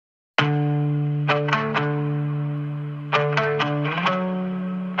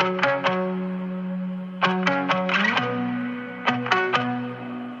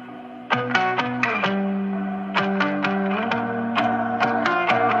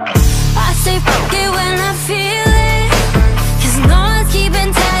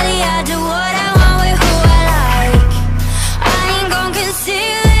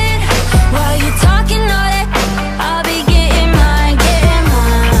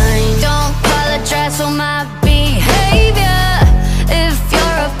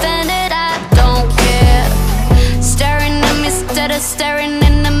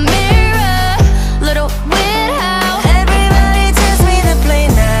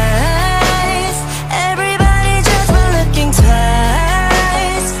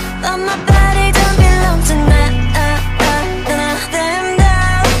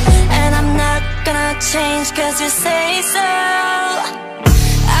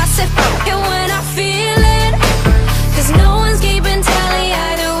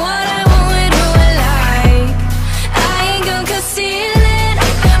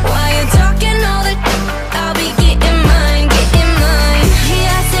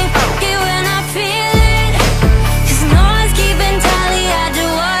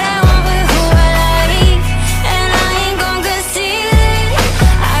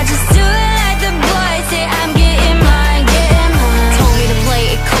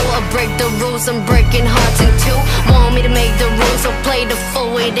rules, I'm breaking hearts in two. Want me to make the rules, so play the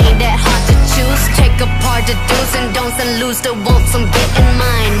fool, it ain't that hard to choose. Take apart the do's and don'ts and lose the wants, I'm getting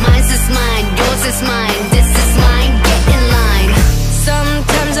mine. Mine's is mine, yours is mine, this is mine.